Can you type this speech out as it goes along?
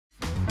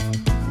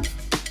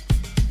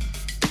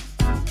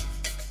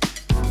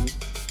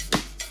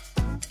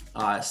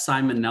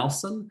Simon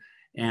Nelson.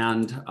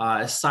 And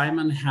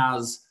Simon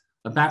has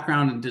a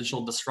background in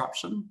digital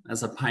disruption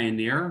as a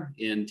pioneer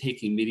in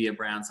taking media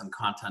brands and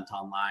content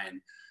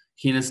online.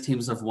 He and his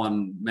teams have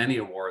won many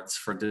awards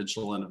for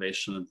digital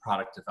innovation and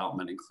product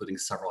development, including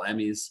several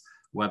Emmys,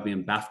 Webby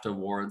and BAFTA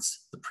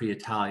awards, the Prix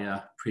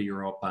Italia, Prix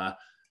Europa,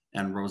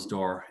 and Rose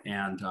d'Or.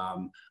 And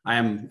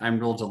I'm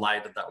real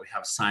delighted that we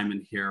have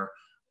Simon here.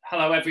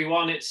 Hello,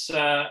 everyone. It's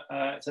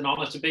an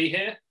honor to be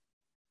here.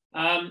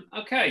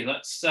 Okay,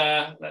 let's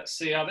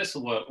see how this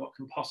will work. What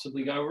can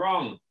possibly go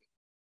wrong?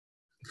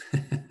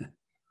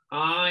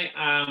 I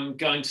am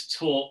going to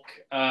talk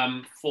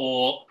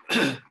for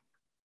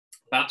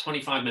about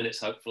 25 minutes,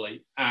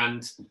 hopefully.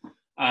 And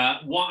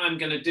what I'm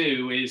going to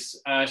do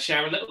is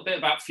share a little bit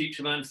about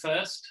Futurelearn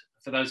first,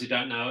 for those who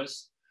don't know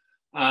us.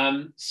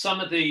 Some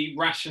of the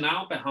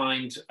rationale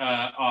behind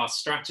our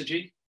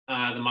strategy,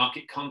 the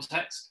market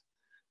context,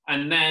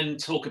 and then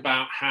talk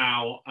about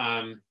how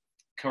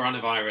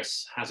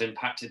coronavirus has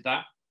impacted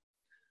that.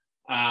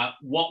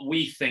 What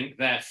we think,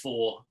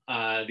 therefore,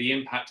 the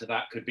impact of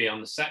that could be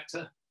on the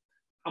sector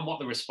and what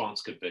the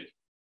response could be.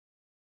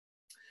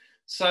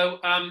 So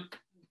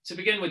to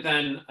begin with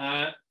then,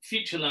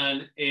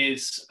 Futurelearn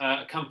is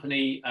a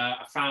company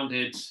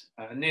founded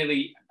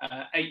nearly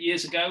 8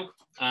 years ago,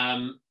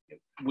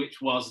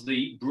 which was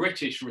the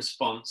British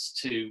response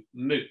to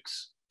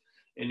MOOCs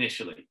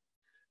initially.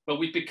 But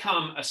we've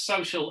become a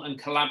social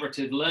and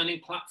collaborative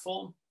learning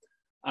platform,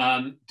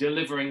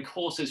 delivering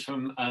courses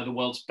from the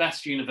world's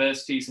best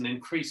universities and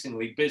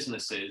increasingly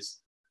businesses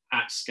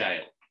at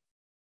scale.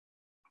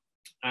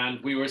 And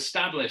we were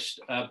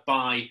established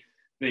by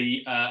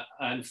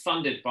and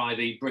funded by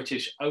the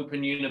British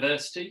Open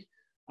University,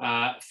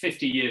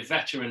 50-year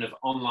veteran of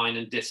online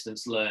and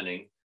distance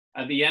learning,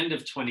 at the end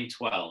of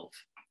 2012,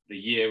 the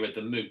year of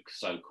the MOOC,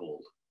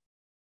 so-called.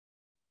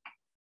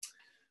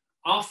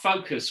 Our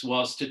focus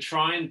was to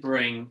try and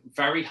bring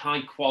very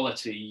high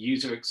quality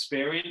user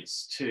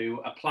experience to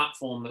a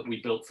platform that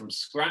we built from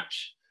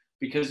scratch,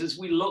 because as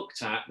we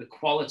looked at the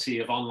quality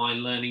of online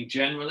learning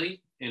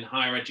generally in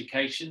higher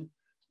education,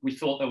 we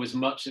thought there was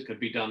much that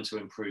could be done to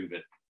improve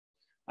it.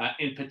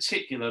 In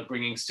particular,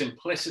 bringing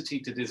simplicity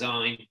to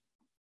design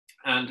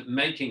and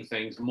making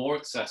things more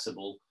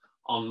accessible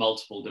on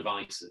multiple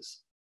devices.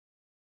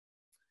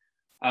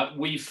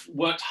 We've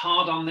worked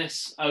hard on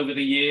this over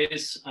the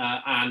years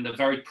and are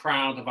very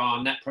proud of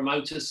our Net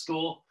Promoter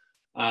Score,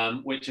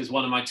 which, as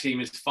one of my team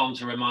is fond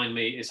to remind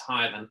me, is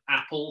higher than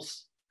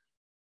Apple's.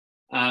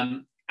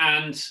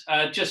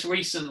 Just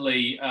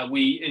recently,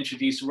 we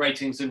introduced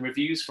ratings and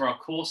reviews for our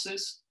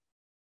courses.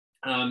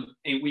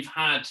 We've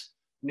had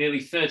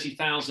nearly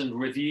 30,000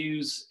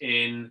 reviews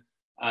in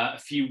a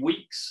few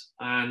weeks,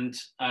 and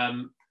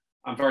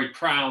I'm very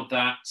proud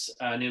that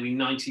nearly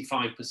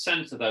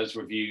 95% of those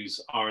reviews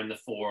are in the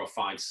 4 or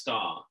 5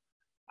 star.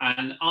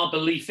 And our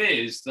belief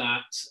is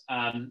that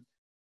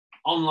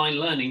online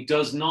learning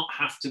does not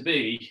have to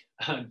be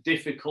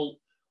difficult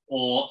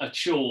or a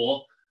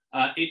chore.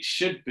 It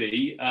should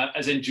be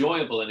as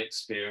enjoyable an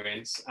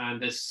experience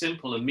and as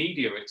simple a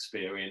media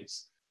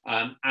experience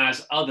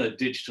as other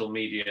digital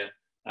media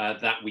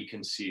that we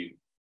consume.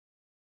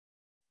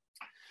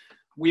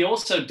 We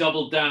also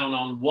doubled down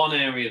on one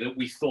area that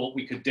we thought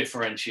we could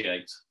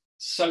differentiate: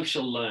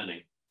 social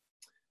learning.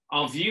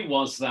 Our view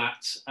was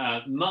that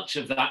much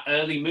of that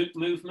early MOOC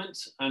movement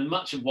and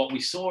much of what we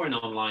saw in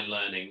online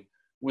learning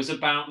was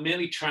about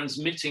merely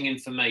transmitting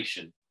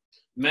information,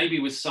 maybe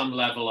with some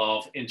level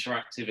of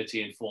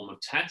interactivity in form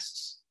of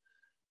tests.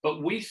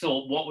 But we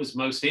thought what was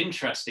most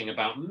interesting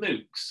about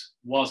MOOCs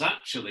was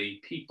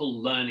actually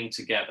people learning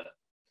together.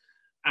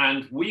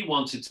 And we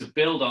wanted to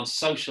build on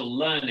social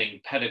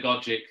learning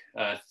pedagogic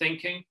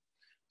thinking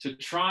to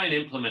try and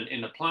implement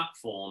in the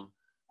platform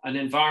an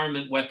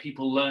environment where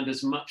people learned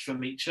as much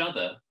from each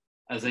other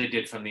as they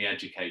did from the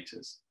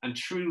educators and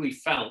truly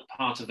felt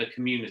part of a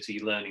community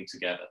learning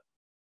together.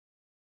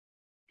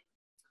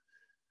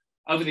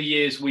 Over the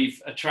years,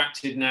 we've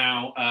attracted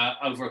now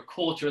over a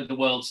quarter of the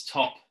world's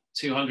top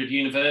 200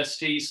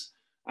 universities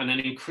and an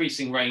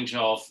increasing range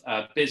of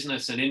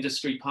business and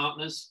industry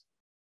partners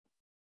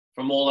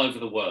from all over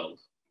the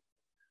world.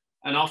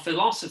 And our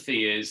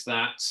philosophy is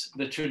that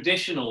the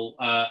traditional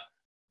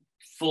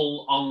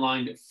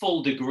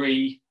full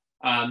degree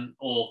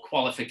or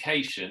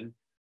qualification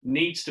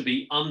needs to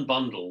be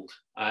unbundled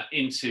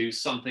into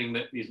something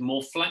that is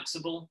more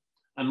flexible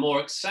and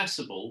more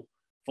accessible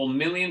for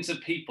millions of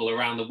people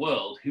around the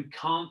world who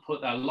can't put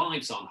their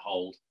lives on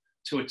hold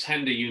to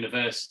attend a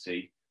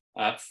university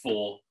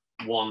for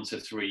 1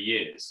 to 3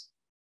 years.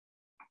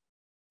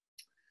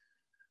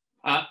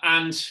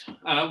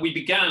 We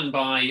began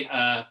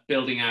by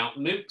building out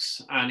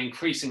MOOCs and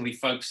increasingly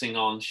focusing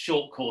on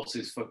short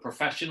courses for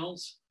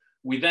professionals.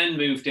 We then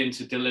moved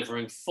into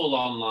delivering full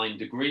online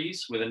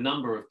degrees with a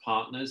number of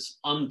partners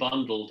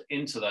unbundled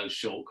into those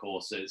short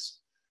courses.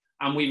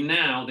 And we've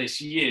now this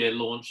year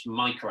launched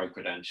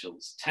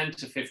micro-credentials, 10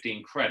 to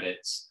 15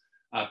 credits,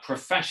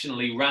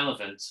 professionally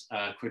relevant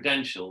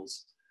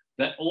credentials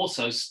that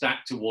also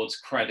stack towards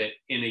credit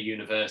in a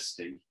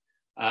university.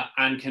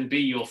 and can be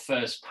your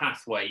first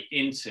pathway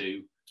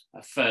into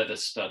further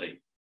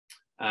study.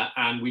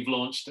 And we've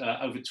launched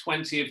over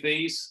 20 of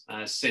these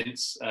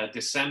since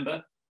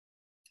December,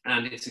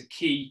 and it's a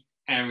key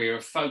area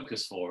of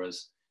focus for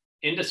us: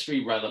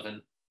 industry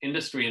relevant,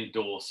 industry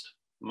endorsed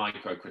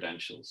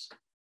micro-credentials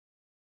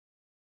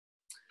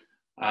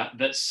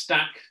that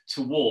stack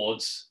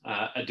towards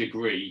a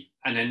degree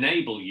and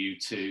enable you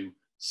to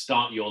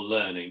start your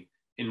learning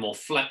in more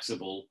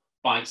flexible,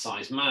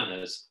 bite-sized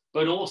manners,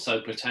 but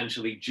also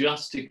potentially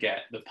just to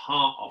get the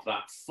part of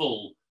that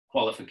full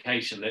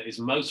qualification that is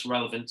most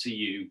relevant to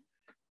you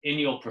in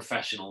your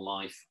professional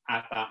life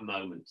at that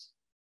moment.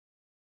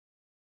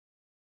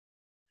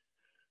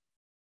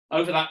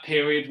 Over that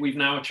period, we've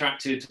now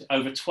attracted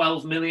over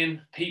 12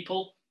 million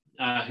people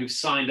who've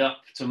signed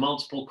up to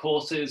multiple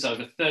courses,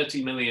 over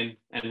 30 million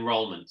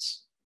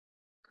enrollments.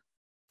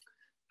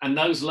 And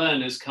those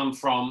learners come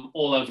from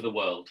all over the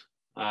world,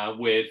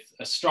 with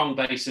a strong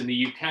base in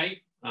the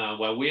UK,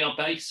 where we are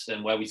based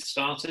and where we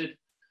started,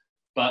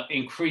 but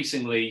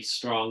increasingly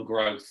strong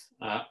growth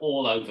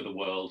all over the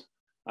world,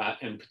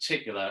 in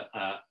particular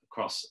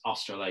across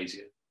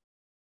Australasia.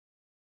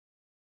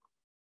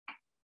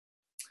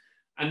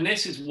 And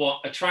this is what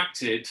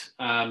attracted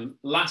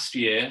last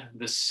year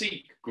the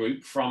SEEK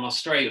group from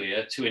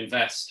Australia to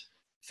invest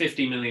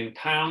 £50 million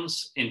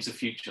into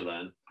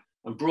Futurelearn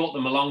and brought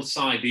them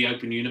alongside the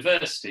Open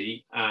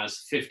University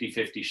as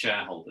 50-50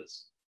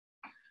 shareholders.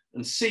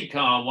 And SEEK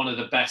are one of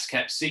the best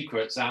kept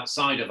secrets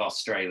outside of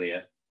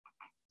Australia,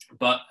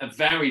 but a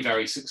very,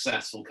 very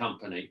successful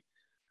company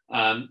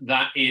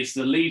that is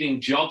the leading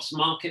jobs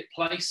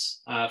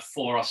marketplace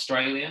for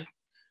Australia,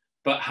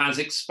 but has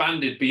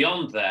expanded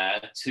beyond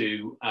there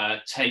to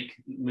take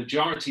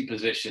majority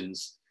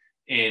positions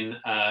in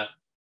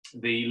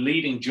the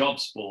leading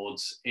jobs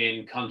boards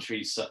in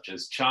countries such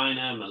as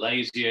China,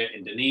 Malaysia,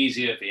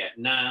 Indonesia,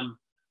 Vietnam,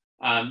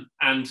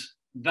 and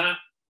that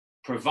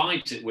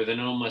provides it with an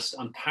almost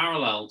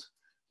unparalleled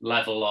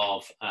level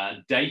of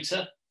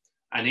data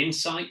and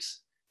insight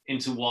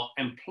into what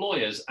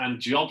employers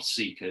and job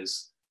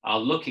seekers are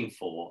looking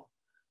for.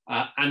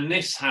 And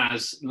this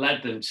has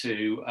led them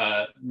to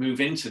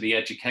move into the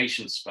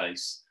education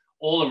space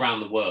all around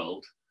the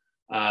world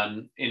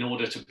in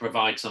order to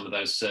provide some of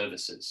those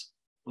services.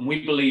 And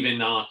we believe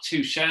in our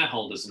two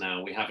shareholders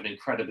now, we have an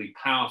incredibly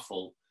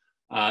powerful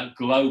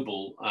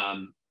global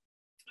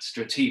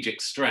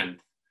strategic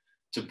strength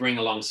to bring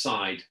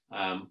alongside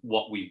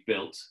what we've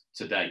built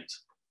to date.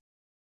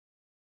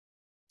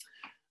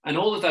 And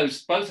all of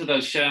those, both of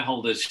those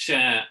shareholders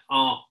share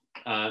our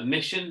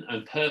mission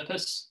and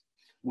purpose,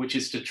 which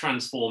is to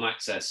transform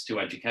access to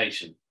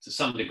education. To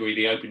some degree,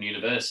 the Open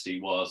University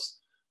was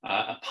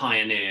a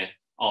pioneer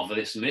of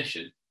this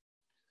mission.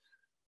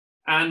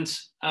 And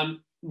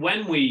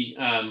when we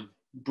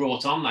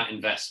brought on that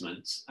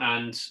investment,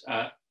 and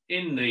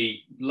in the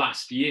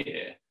last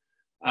year,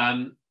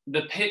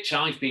 the pitch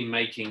I've been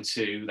making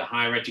to the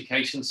higher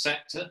education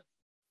sector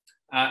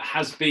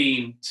has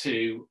been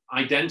to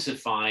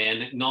identify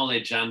and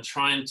acknowledge and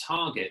try and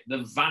target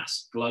the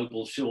vast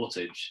global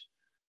shortage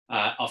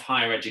of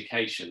higher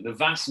education, the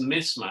vast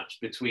mismatch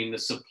between the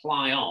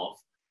supply of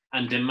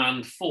and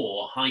demand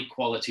for high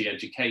quality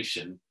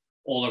education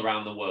all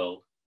around the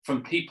world,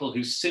 from people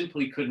who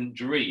simply couldn't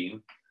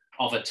dream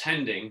of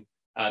attending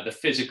the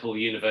physical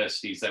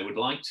universities they would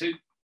like to,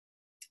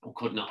 or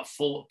could not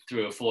afford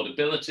through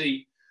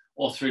affordability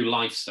or through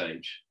life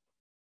stage.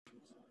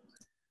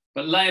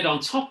 But layered on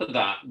top of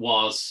that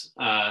was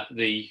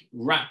the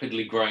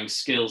rapidly growing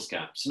skills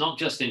gaps, not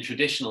just in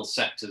traditional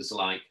sectors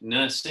like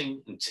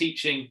nursing and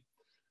teaching,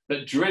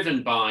 but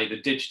driven by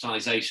the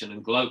digitization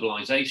and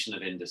globalization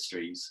of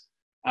industries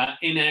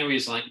in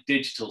areas like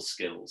digital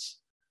skills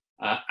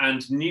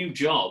and new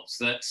jobs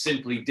that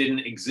simply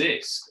didn't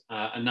exist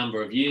a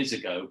number of years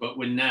ago, but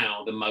were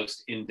now the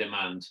most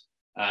in-demand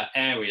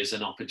areas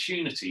and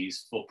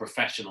opportunities for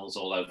professionals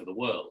all over the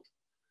world.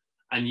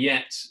 And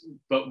yet,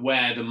 but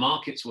where the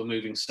markets were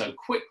moving so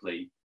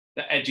quickly,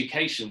 that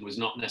education was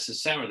not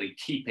necessarily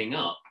keeping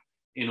up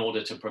in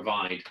order to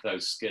provide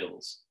those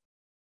skills.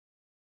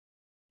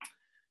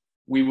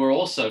 We were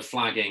also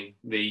flagging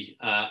the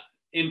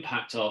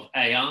impact of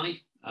AI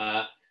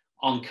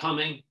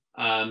oncoming,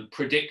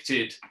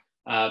 predicted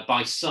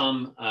by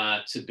some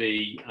to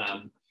be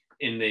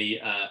in the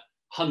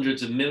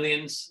hundreds of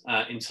millions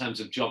in terms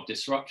of job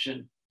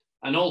disruption,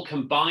 and all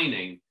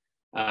combining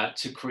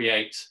to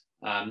create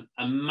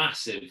a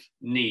massive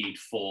need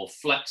for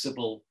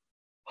flexible,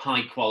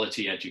 high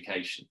quality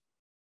education,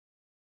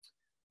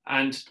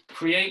 and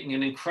creating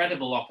an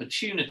incredible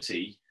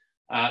opportunity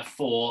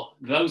for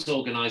those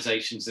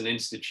organizations and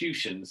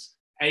institutions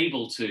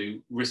able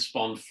to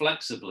respond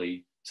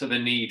flexibly to the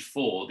need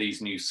for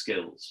these new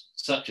skills,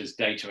 such as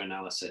data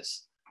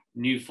analysis,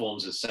 new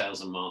forms of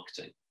sales and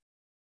marketing.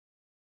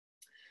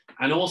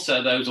 And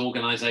also those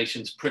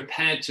organizations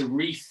prepared to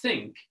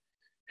rethink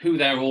who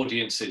their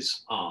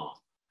audiences are,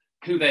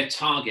 who their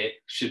target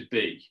should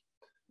be,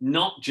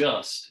 not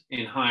just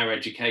in higher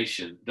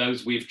education,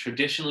 those we've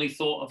traditionally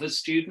thought of as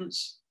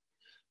students,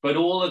 but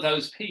all of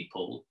those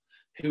people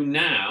who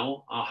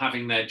now are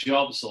having their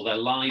jobs or their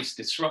lives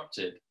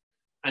disrupted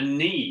and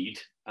need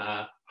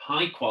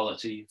high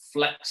quality,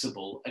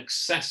 flexible,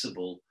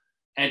 accessible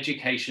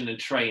education and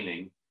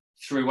training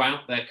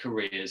throughout their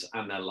careers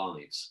and their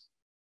lives.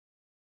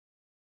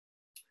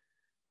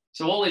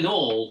 So all in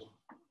all,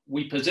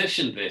 we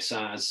positioned this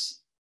as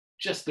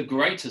just the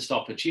greatest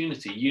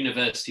opportunity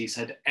universities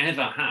had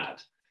ever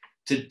had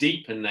to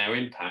deepen their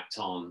impact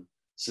on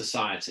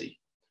society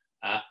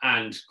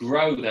and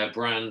grow their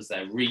brands,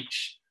 their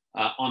reach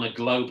on a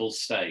global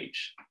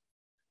stage.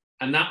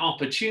 And that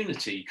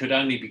opportunity could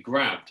only be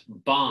grabbed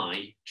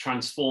by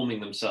transforming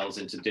themselves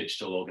into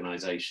digital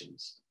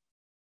organizations.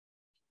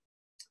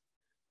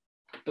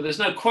 But there's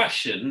no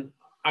question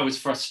I was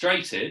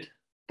frustrated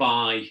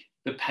by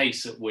the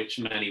pace at which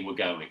many were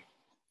going.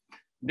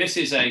 This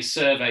is a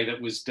survey that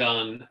was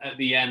done at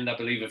the end, I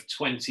believe, of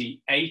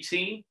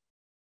 2018,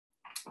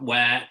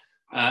 where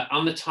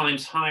on the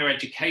Times Higher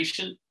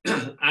Education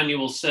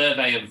annual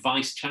survey of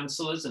vice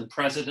chancellors and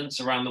presidents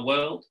around the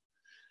world,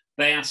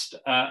 they asked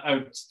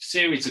a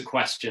series of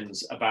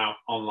questions about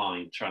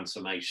online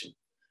transformation.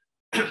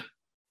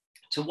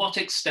 To what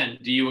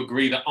extent do you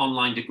agree that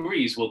online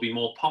degrees will be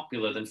more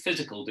popular than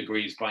physical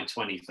degrees by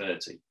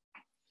 2030?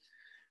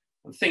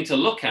 The thing to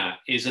look at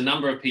is a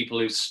number of people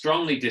who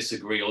strongly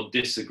disagree or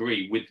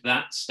disagree with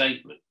that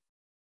statement.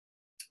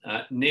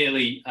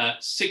 Nearly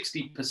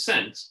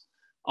 60%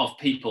 of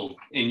people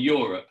in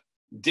Europe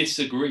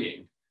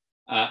disagreeing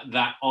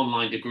that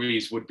online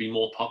degrees would be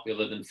more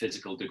popular than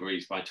physical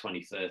degrees by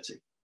 2030.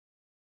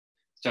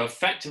 So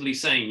effectively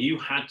saying you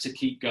had to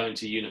keep going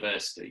to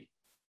university,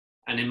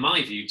 and in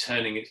my view,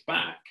 turning its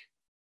back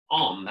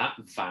on that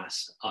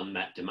vast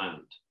unmet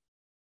demand.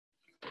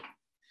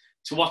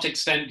 To what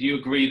extent do you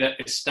agree that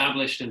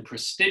established and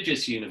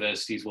prestigious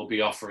universities will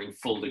be offering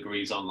full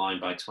degrees online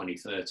by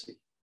 2030?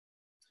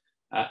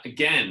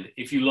 Again,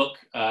 if you look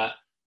at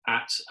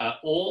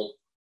all,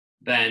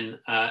 then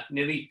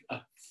nearly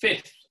a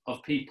fifth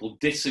of people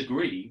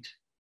disagreed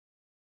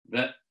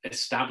that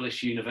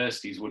established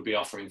universities would be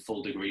offering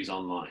full degrees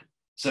online.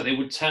 So they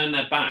would turn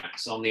their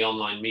backs on the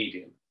online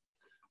medium.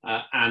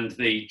 And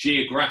the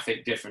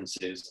geographic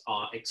differences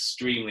are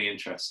extremely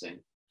interesting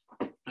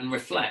and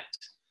reflect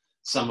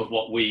some of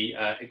what we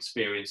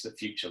experienced at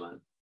Futurelearn.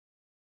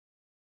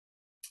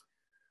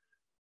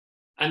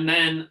 And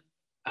then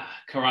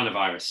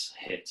coronavirus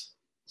hit.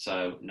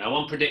 So no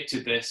one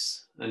predicted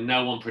this and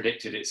no one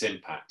predicted its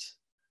impact.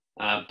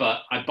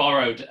 But I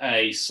borrowed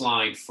a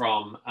slide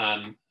from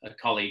a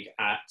colleague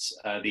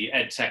at the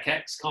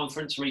EdTechX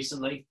conference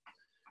recently,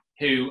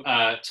 who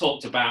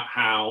talked about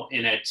how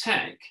in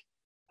EdTech,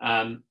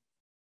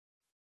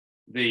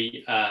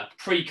 the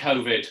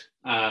pre-COVID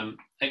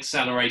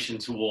acceleration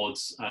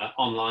towards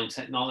online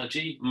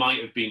technology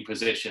might have been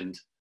positioned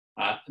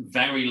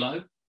very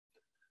low.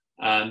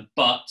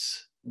 But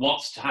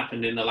what's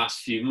happened in the last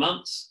few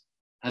months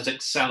has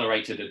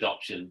accelerated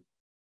adoption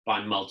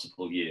by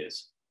multiple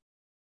years.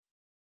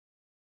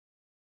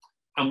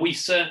 And we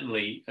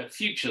certainly at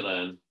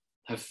Futurelearn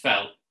have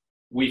felt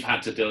we've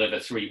had to deliver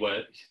 3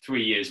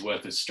 years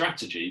worth of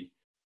strategy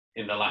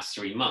in the last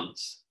 3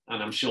 months.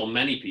 And I'm sure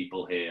many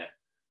people here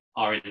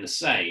are in the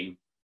same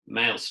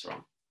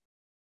maelstrom.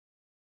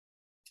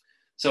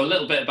 So a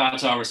little bit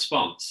about our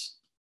response.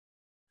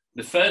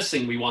 The first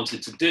thing we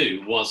wanted to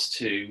do was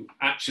to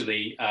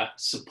actually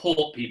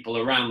support people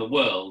around the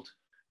world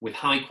with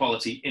high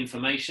quality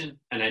information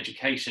and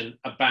education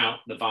about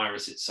the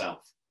virus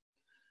itself.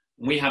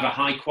 We have a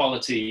high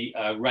quality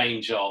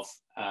range of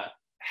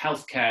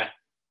healthcare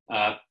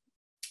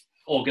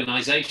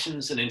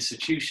organizations and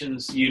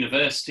institutions,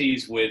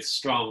 universities with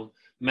strong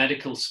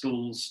medical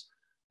schools.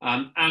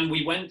 And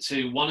we went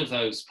to one of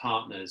those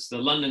partners, the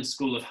London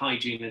School of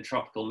Hygiene and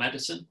Tropical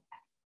Medicine,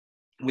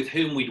 with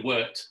whom we'd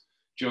worked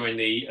during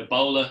the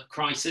Ebola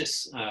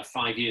crisis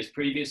 5 years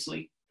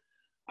previously.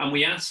 And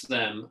we asked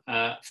them,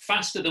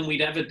 faster than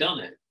we'd ever done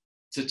it,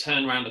 to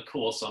turn around a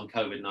course on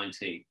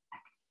COVID-19.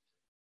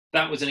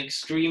 That was an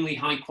extremely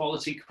high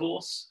quality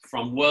course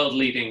from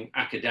world-leading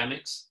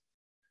academics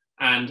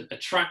and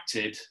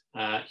attracted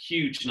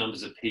huge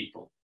numbers of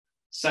people.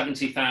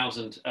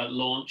 70,000 at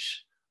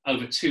launch,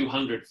 over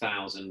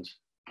 200,000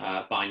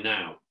 by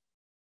now.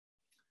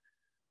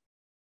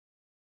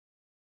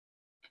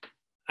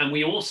 And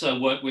we also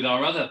work with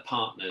our other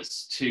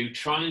partners to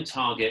try and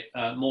target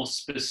more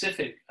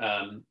specific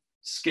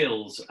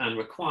skills and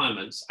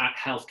requirements at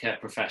healthcare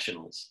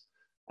professionals.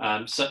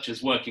 Such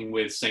as working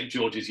with St.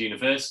 George's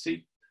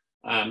University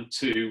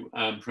to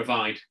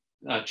provide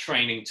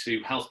training to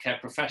healthcare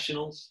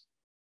professionals,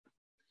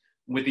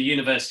 with the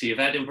University of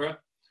Edinburgh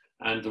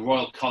and the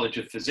Royal College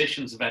of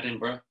Physicians of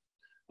Edinburgh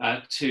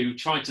to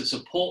try to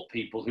support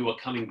people who are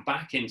coming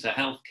back into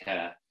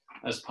healthcare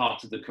as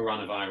part of the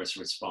coronavirus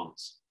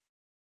response.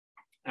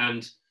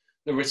 And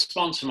the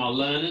response from our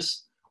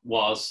learners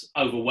was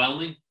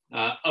overwhelming,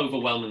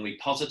 overwhelmingly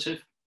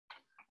positive.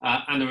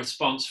 And the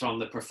response from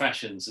the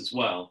professions as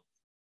well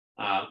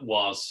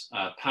was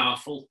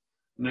powerful,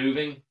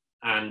 moving,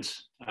 and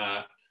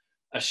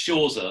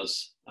assures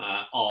us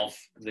of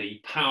the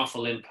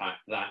powerful impact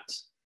that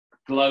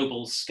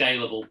global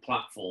scalable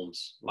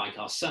platforms like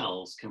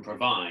ourselves can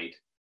provide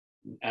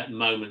at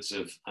moments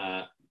of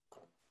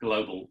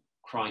global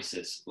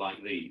crisis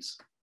like these.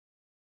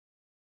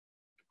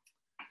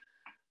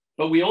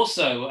 But we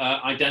also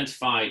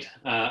identified,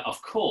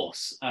 of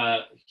course, a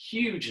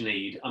huge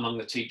need among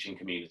the teaching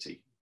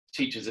community.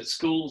 Teachers at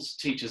schools,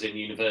 teachers in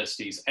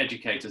universities,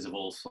 educators of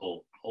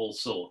all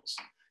sorts,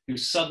 who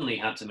suddenly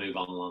had to move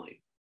online.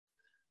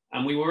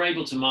 And we were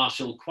able to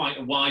marshal quite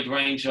a wide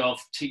range of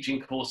teaching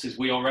courses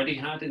we already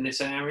had in this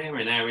area,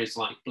 in areas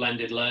like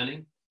blended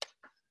learning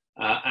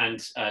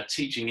and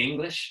teaching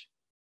English.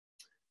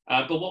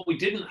 But what we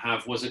didn't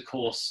have was a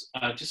course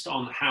just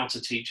on how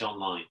to teach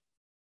online.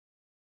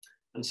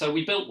 And so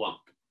we built one.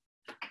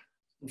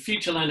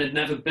 Futurelearn had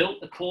never built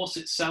the course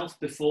itself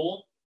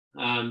before,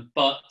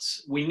 but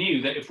we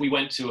knew that if we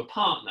went to a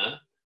partner,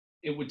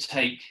 it would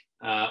take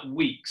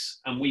weeks,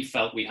 and we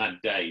felt we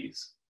had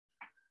days.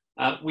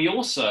 We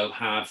also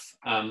have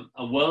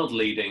a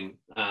world-leading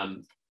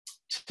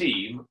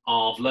team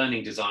of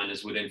learning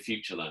designers within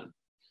Futurelearn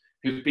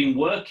who've been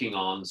working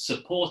on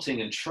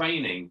supporting and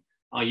training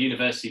our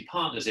university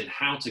partners in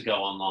how to go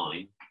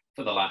online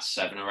for the last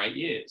 7 or 8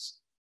 years.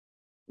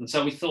 And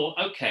so we thought,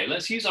 okay,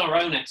 let's use our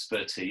own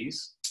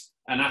expertise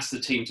and ask the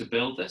team to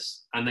build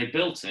this. And they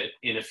built it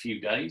in a few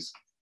days.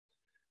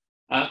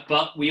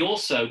 But we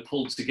also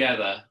pulled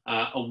together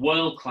a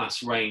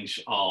world-class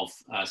range of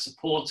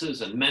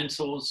supporters and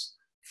mentors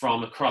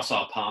from across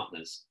our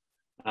partners,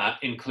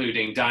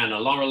 including Diana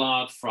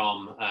Laurillard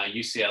from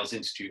UCL's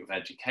Institute of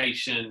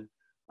Education,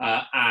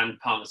 and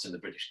partners in the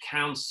British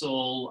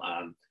Council,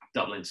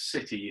 Dublin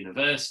City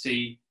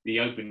University, the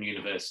Open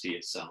University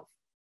itself.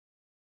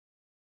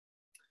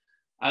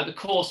 The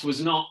course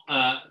was not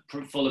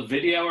full of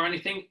video or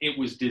anything. It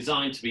was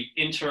designed to be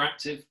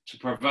interactive, to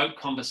provoke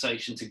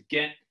conversation, to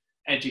get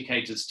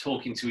educators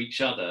talking to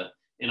each other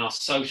in our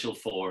social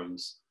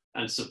forums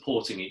and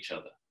supporting each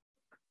other,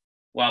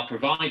 while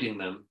providing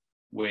them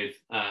with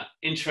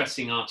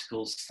interesting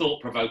articles,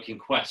 thought-provoking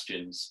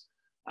questions,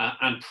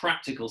 and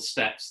practical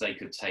steps they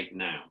could take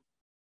now.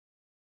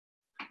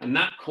 And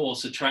that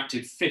course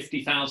attracted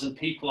 50,000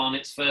 people on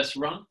its first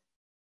run.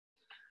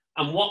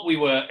 And what we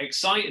were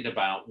excited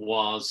about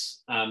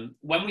was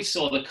when we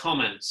saw the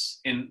comments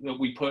that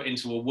we put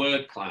into a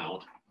word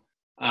cloud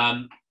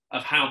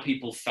of how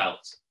people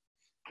felt.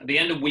 At the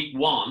end of week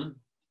 1,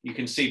 you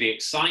can see the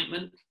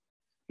excitement,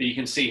 but you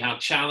can see how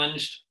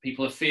challenged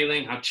people are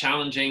feeling, how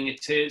challenging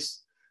it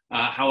is,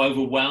 how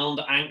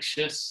overwhelmed,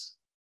 anxious.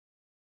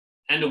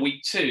 End of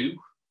week 2,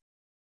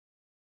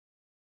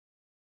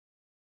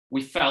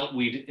 we felt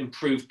we'd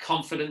improved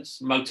confidence,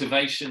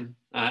 motivation,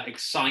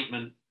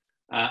 excitement,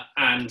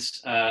 and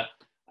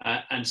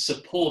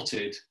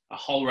supported a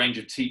whole range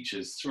of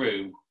teachers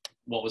through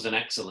what was an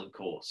excellent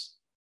course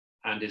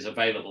and is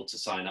available to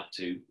sign up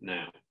to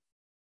now.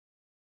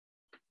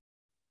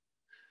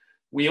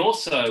 We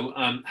also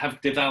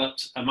have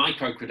developed a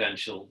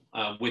micro-credential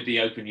with the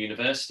Open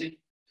University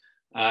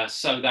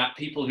so that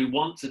people who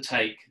want to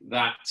take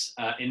that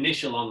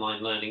initial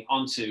online learning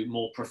onto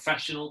more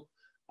professional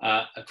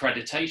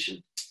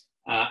accreditation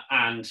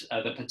and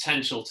the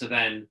potential to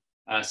then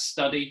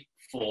study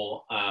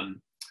for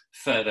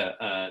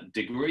further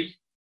degree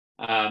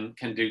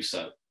can do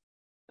so.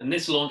 And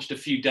this launched a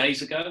few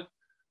days ago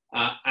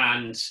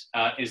and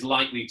is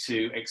likely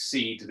to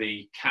exceed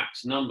the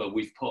capped number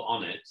we've put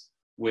on it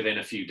within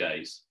a few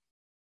days.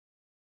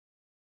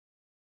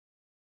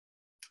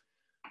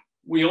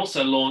 We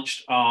also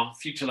launched our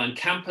Futurelearn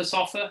campus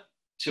offer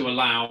to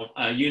allow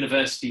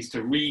universities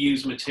to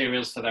reuse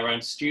materials for their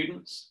own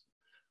students,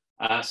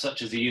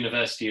 such as the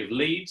University of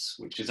Leeds,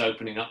 which is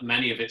opening up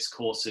many of its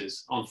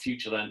courses on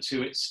Futurelearn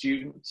to its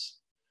students.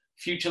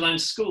 Futurelearn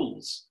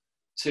schools,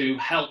 to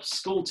help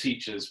school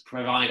teachers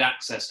provide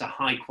access to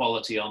high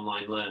quality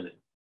online learning.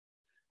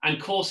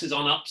 And courses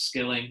on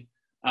upskilling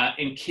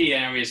in key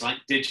areas like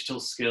digital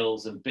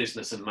skills and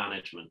business and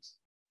management.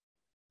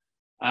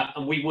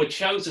 And we were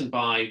chosen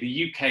by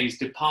the UK's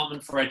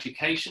Department for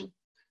Education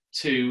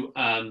to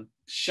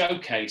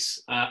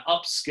showcase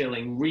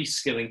upskilling,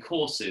 reskilling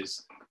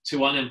courses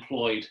to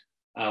unemployed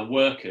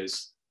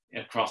workers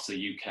across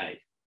the UK.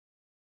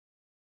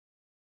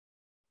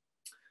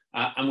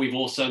 And we've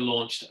also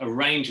launched a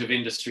range of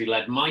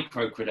industry-led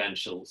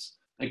micro-credentials,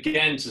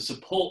 again to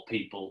support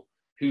people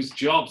whose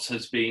jobs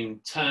has been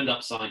turned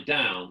upside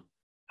down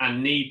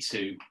and need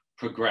to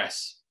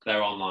progress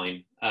their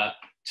online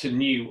to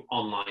new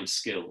online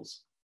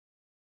skills.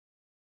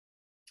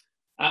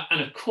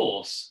 And of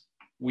course,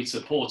 we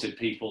supported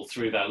people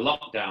through their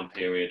lockdown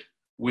period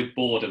with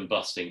boredom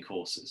busting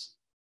courses.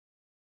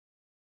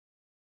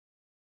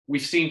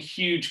 We've seen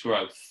huge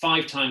growth,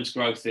 5 times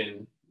growth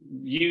in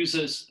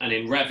users and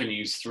in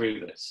revenues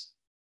through this.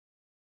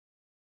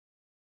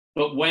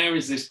 But where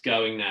is this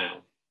going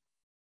now?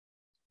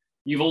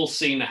 You've all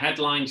seen the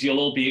headlines, you'll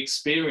all be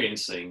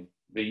experiencing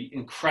the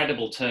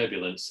incredible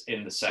turbulence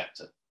in the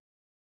sector.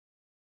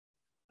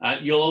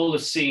 You'll all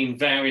have seen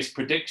various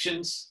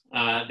predictions.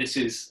 This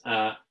is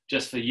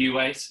just for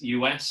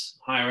US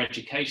higher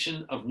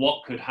education of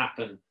what could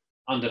happen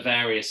under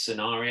various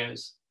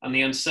scenarios, and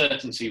the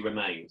uncertainty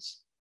remains.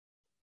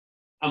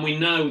 And we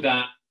know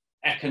that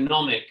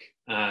economic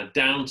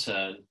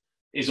downturn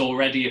is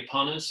already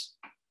upon us,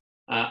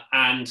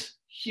 and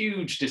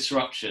huge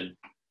disruption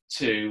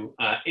to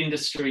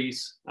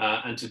industries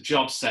and to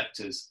job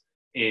sectors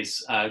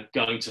is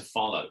going to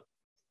follow.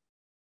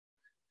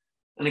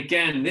 And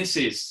again, this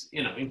is,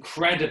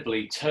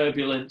 incredibly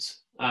turbulent,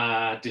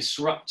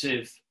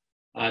 disruptive,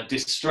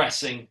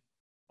 distressing,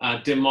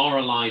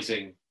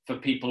 demoralizing for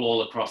people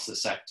all across the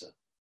sector.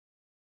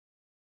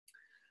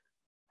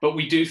 But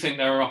we do think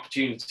there are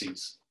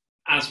opportunities,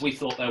 as we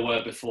thought there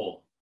were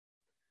before.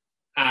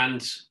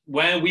 And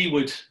where we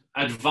would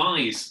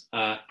advise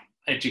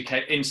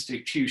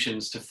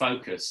institutions to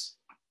focus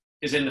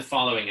is in the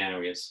following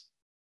areas.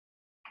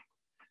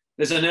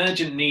 There's an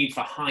urgent need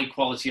for high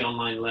quality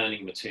online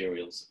learning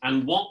materials.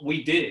 And what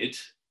we did,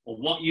 or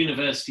what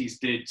universities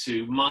did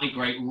to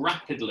migrate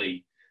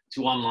rapidly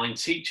to online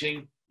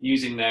teaching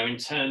using their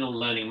internal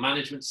learning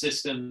management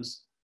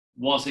systems,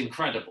 was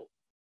incredible.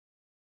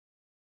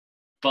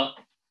 But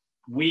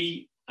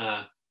we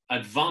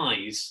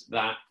advise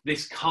that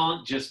this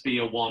can't just be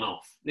a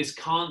one-off. This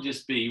can't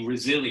just be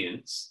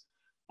resilience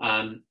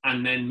and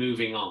then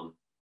moving on.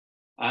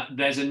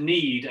 There's a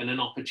need and an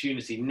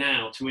opportunity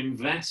now to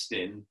invest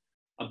in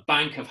a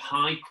bank of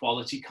high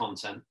quality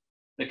content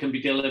that can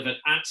be delivered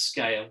at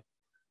scale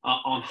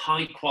on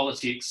high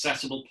quality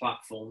accessible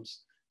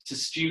platforms to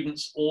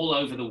students all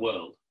over the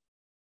world.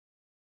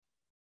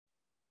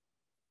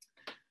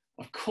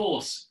 Of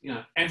course,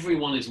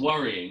 everyone is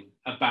worrying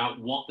about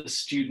what the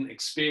student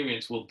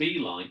experience will be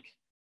like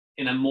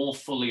in a more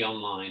fully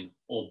online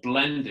or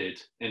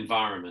blended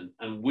environment,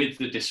 and with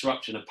the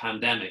disruption of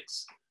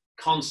pandemics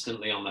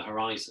constantly on the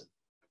horizon.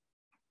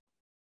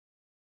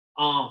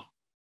 Our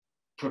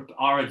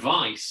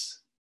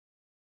advice: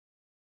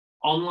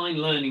 online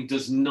learning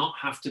does not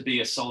have to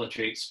be a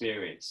solitary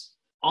experience.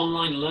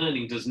 Online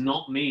learning does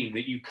not mean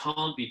that you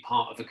can't be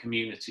part of a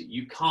community.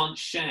 You can't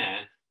share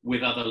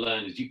with other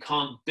learners. You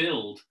can't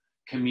build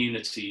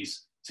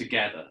communities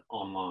together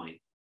online.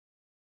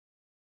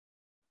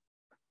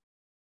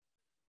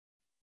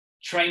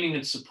 Training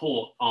and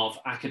support of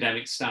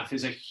academic staff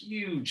is a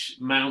huge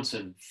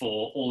mountain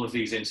for all of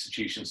these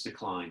institutions to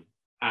climb,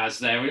 as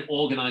their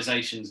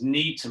organizations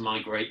need to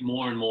migrate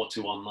more and more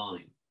to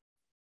online.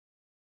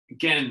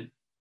 Again,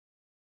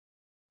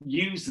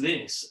 use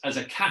this as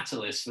a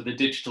catalyst for the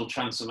digital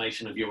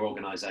transformation of your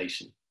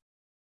organization.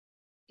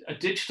 A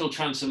digital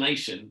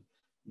transformation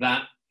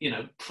that,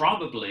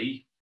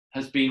 probably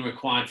has been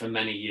required for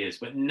many years,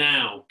 but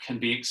now can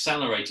be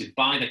accelerated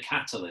by the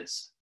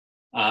catalyst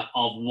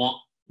of what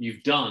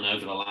you've done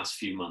over the last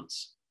few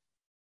months.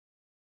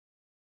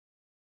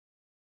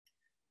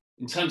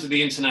 In terms of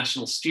the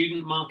international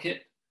student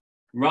market,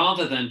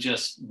 rather than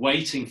just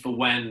waiting for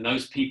when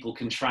those people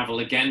can travel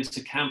again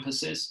to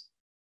campuses,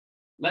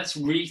 let's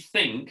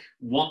rethink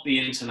what the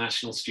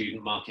international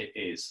student market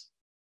is,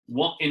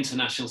 what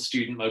international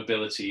student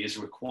mobility is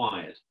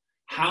required,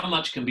 how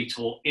much can be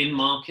taught in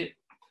market,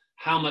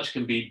 how much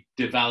can be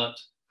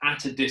developed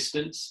at a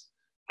distance,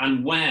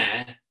 and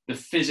where the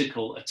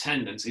physical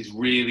attendance is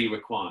really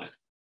required.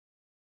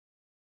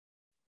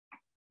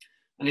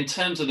 And in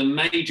terms of the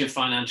major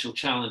financial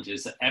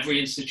challenges that every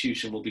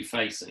institution will be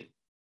facing,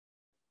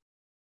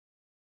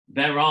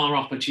 there are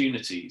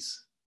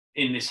opportunities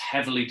in this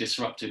heavily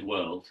disrupted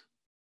world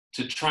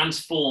to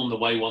transform the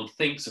way one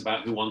thinks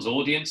about who one's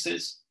audience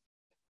is,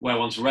 where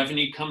one's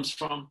revenue comes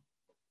from,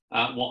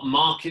 what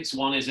markets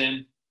one is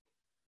in,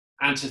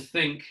 and to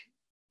think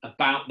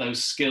about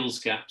those skills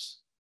gaps,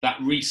 that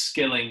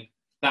reskilling,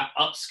 that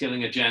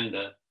upskilling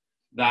agenda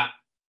that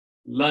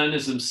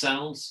learners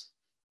themselves,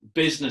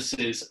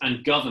 businesses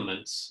and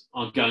governments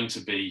are going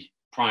to be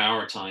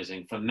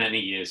prioritizing for many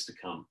years to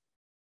come.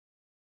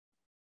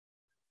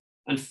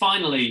 And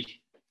finally,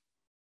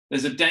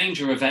 there's a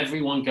danger of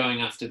everyone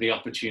going after the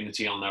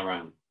opportunity on their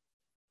own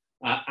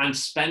and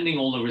spending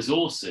all the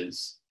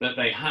resources that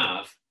they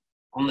have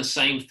on the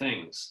same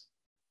things.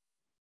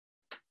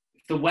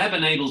 If the web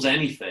enables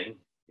anything,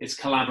 it's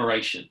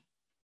collaboration.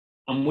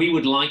 And we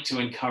would like to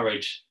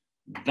encourage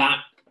that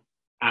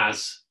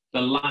as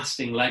the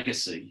lasting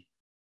legacy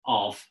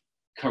of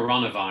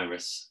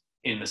coronavirus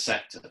in the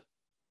sector.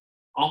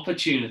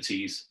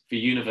 Opportunities for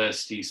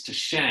universities to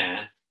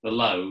share the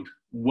load,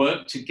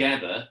 work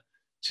together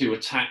to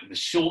attack the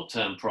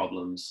short-term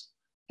problems,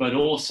 but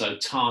also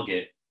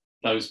target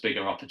those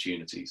bigger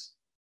opportunities.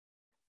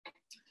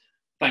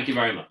 Thank you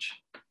very much.